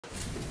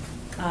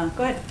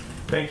Go ahead.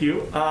 Thank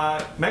you.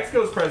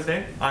 Mexico's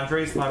president,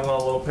 Andres Manuel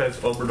Lopez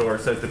Obrador,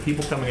 says the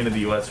people coming into the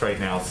U.S. right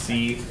now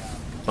see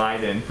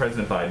President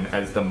Biden,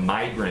 as the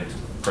migrant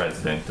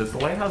president. Does the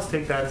White House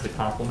take that as a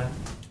compliment?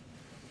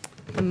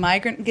 The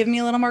migrant, give me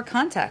a little more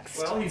context.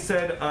 Well, he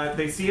said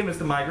they see him as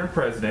the migrant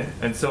president,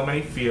 and so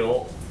many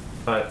feel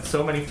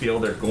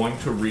they're going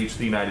to reach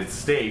the United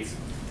States.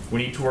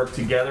 We need to work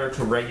together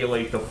to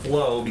regulate the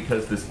flow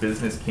because this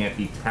business can't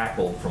be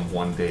tackled from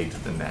one day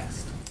to the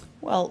next.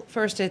 Well,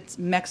 first, it's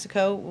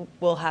Mexico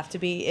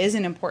is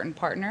an important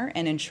partner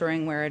in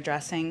ensuring we're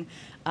addressing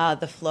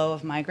the flow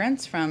of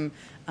migrants from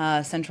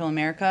Central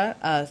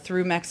America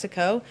through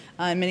Mexico,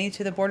 and many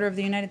to the border of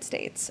the United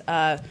States.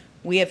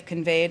 We have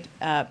conveyed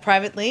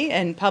privately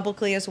and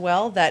publicly as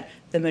well that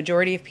the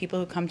majority of people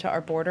who come to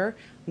our border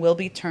will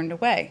be turned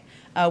away.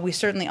 We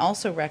certainly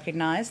also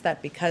recognize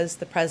that because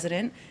the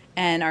president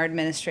and our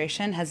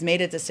administration has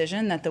made a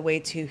decision that the way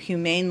to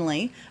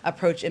humanely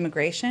approach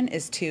immigration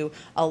is to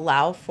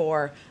allow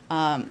for,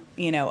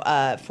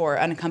 for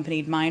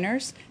unaccompanied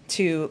minors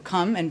to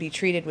come and be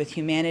treated with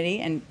humanity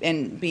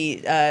and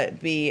be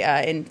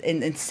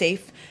in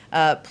safe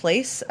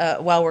place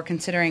while we're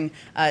trying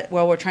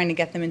to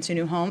get them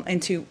into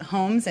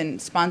homes and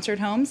sponsored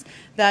homes.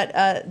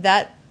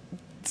 That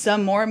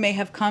some more may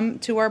have come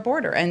to our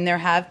border, and there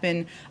have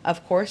been,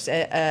 of course,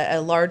 a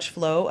large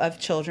flow of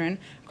children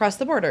across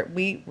the border.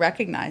 We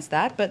recognize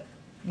that, but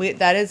we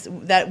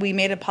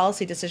made a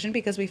policy decision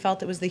because we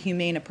felt it was the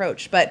humane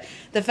approach. But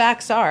the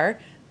facts are,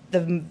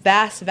 the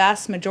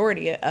vast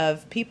majority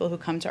of people who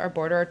come to our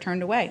border are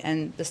turned away,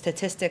 and the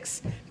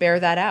statistics bear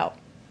that out.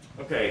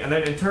 Okay, and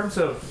then in terms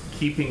of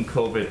keeping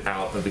COVID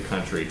out of the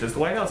country, does the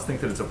White House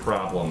think that it's a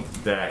problem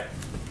that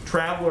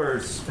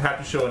travelers have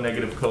to show a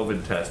negative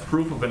COVID test,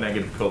 proof of a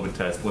negative COVID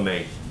test, when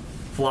they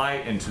fly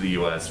into the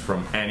U.S.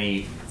 from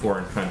any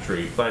foreign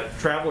country, but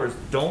travelers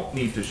don't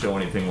need to show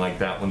anything like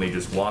that when they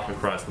just walk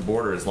across the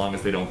border, as long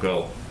as they don't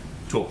go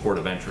to a port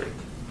of entry?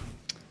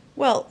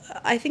 Well,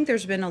 I think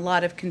there's been a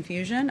lot of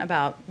confusion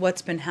about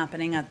what's been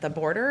happening at the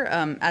border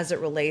as it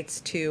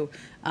relates to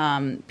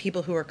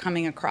people who are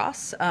coming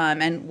across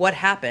and what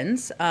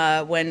happens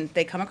when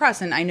they come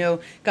across. And I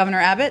know Governor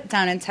Abbott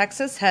down in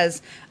Texas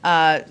has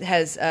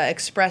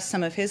expressed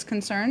some of his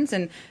concerns,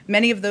 and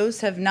many of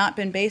those have not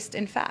been based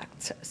in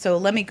fact. So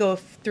let me go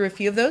through a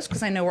few of those,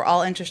 because I know we're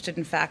all interested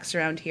in facts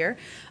around here.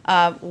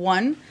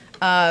 One,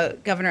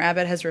 Governor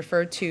Abbott has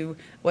referred to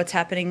what's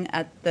happening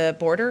at the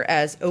border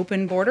as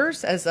open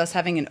borders, as us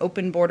having an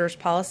open borders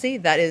policy.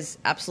 That is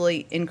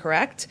absolutely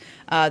incorrect.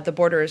 The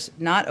border is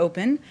not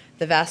open.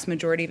 The vast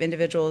majority of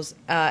individuals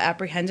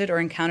apprehended or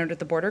encountered at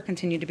the border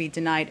continue to be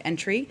denied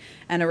entry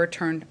and are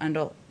returned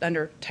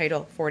under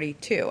Title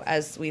 42,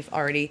 as we've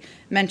already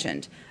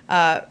mentioned.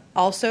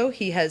 Also,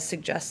 he has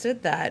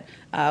suggested that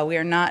we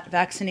are not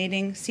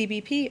vaccinating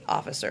CBP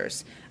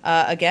officers.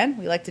 Again,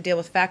 we like to deal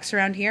with facts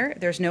around here.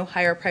 There's no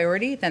higher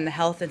priority than the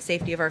health and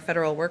safety of our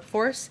federal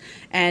workforce.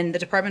 And the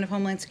Department of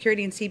Homeland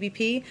Security and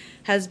CBP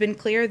has been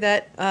clear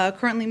that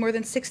currently more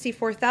than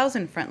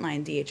 64,000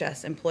 frontline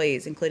DHS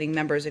employees, including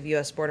members of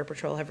U.S. Border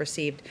Patrol, have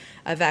received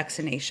a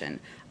vaccination.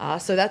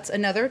 So that's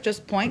another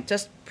point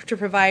just to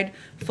provide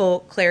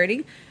full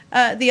clarity.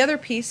 The other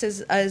piece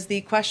is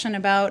the question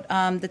about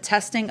the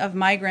testing of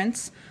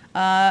migrants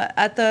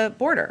at the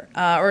border,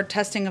 or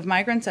testing of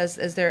migrants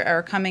as they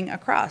are coming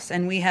across.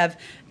 And we have,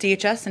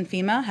 DHS and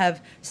FEMA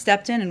have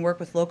stepped in and worked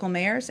with local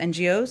mayors,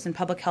 NGOs, and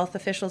public health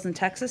officials in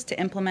Texas to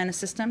implement a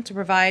system to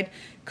provide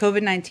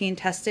COVID-19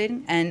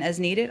 testing and, as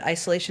needed,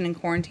 isolation and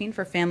quarantine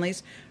for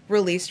families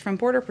released from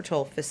Border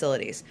Patrol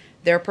facilities.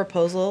 Their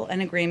proposal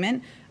and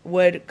agreement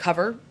would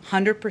cover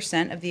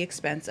 100% of the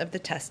expense of the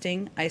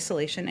testing,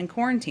 isolation, and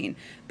quarantine.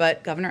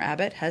 But Governor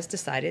Abbott has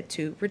decided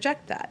to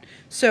reject that.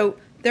 So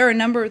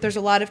there's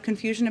a lot of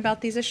confusion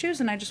about these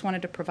issues, and I just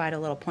wanted to provide a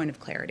little point of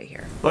clarity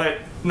here. But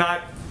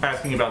not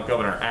asking about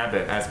Governor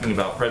Abbott, asking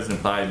about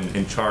President Biden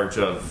in charge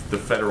of the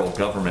federal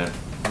government.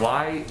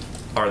 Why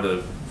are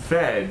the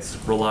feds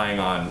relying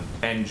on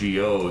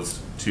NGOs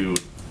to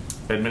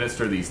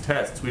administer these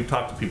tests? We've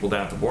talked to people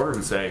down at the border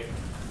who say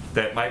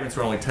that migrants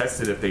are only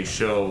tested if they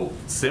show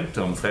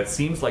symptoms. That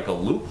seems like a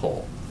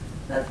loophole.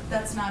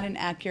 That's not an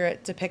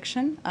accurate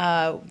depiction.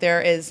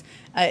 There's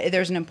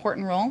an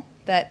important role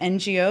that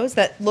NGOs,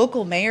 that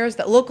local mayors,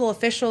 that local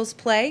officials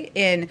play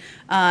in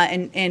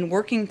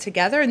working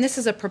together. And this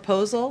is a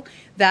proposal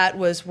that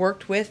was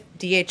worked with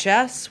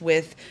DHS,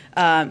 with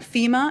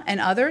FEMA, and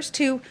others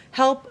to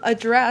help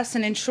address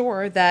and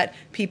ensure that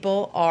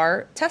people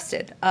are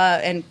tested.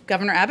 And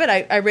Governor Abbott,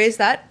 I raised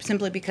that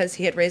simply because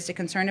he had raised a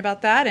concern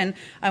about that, and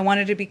I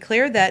wanted to be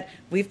clear that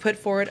we've put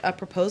forward a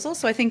proposal.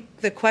 So I think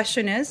the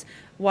question is,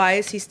 why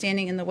is he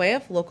standing in the way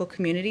of local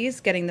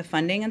communities getting the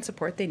funding and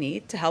support they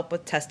need to help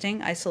with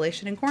testing,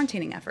 isolation, and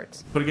quarantining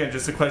efforts? But again,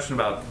 just a question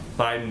about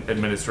Biden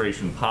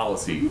administration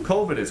policy.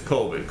 COVID is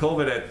COVID.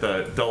 COVID at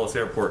the Dulles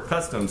Airport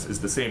Customs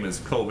is the same as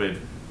COVID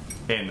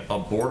in a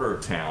border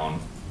town.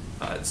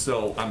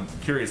 So I'm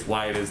curious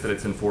why it is that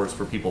it's enforced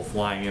for people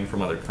flying in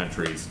from other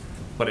countries,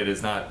 but it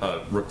is not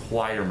a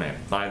requirement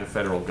by the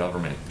federal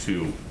government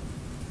to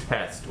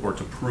test or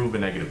to prove a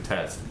negative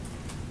test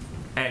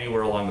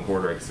anywhere along the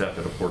border except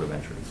at a port of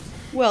entry.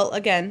 Well,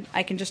 again,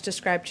 I can just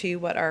describe to you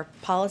what our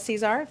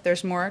policies are. If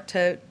there's more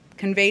to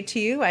convey to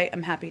you, I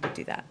am happy to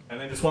do that. And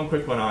then just one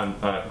quick one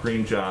on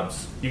green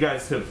jobs. You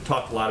guys have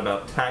talked a lot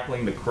about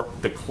tackling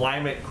the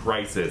climate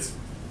crisis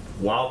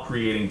while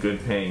creating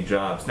good-paying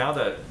jobs. Now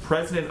the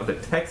president of the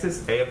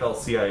Texas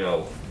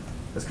AFL-CIO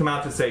has come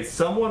out to say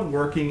someone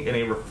working in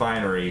a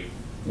refinery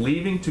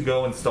leaving to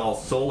go install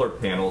solar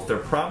panels, they're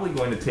probably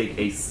going to take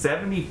a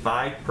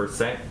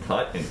 75%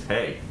 cut in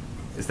pay.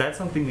 Is that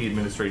something the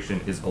administration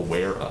is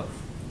aware of?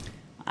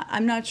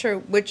 I'm not sure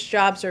which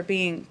jobs are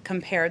being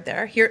compared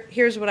there.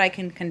 Here's what I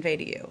can convey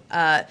to you.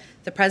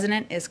 The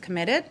president is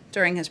committed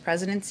during his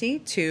presidency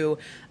to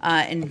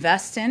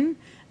invest in,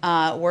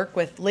 work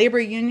with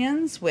labor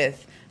unions,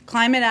 with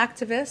climate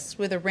activists,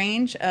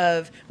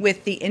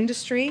 with the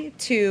industry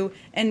to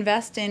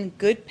invest in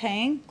good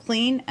paying,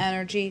 clean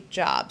energy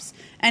jobs.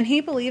 And he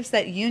believes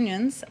that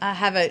unions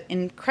have an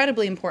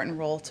incredibly important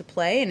role to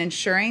play in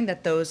ensuring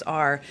that those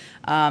are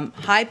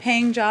high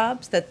paying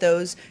jobs, that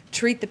those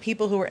treat the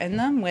people who are in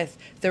them with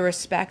the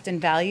respect and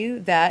value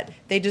that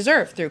they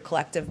deserve through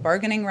collective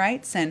bargaining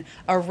rights and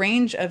a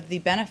range of the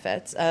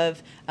benefits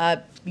of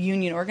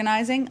union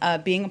organizing,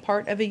 being a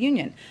part of a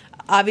union.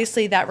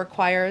 Obviously, that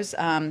requires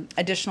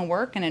additional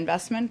work and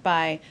investment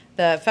by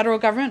the federal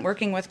government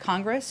working with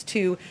Congress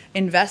to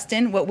invest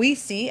in what we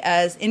see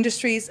as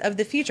industries of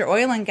the future.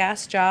 Oil and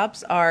gas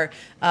jobs are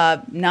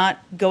not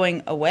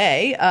going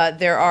away.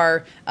 There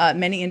are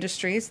many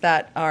industries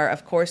that are,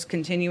 of course,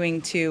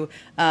 continuing to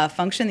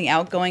function. The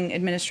outgoing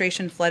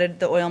administration flooded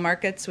the oil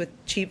markets with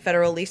cheap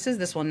federal leases.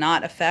 This will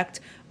not affect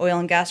oil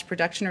and gas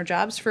production or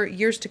jobs for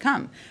years to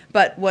come.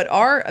 But what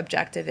our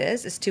objective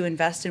is to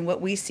invest in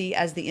what we see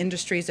as the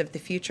industries of the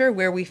future,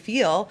 where we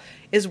feel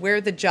is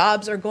where the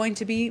jobs are going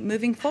to be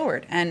moving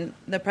forward. And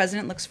the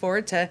president looks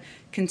forward to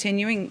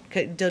continuing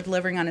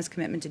delivering on his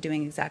commitment to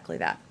doing exactly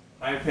that.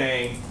 High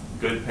paying,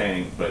 good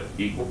paying, but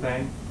equal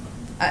paying?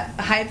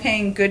 High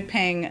paying, good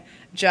paying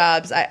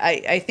jobs.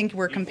 I think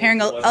we're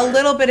comparing a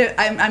little bit of,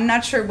 I'm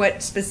not sure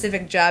what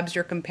specific jobs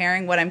you're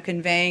comparing. What I'm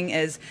conveying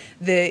is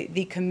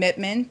the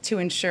commitment to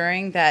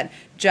ensuring that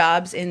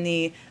jobs in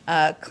the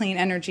clean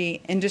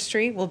energy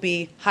industry will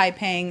be high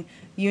paying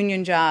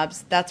union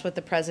jobs. That's what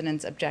the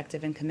president's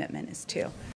objective and commitment is to.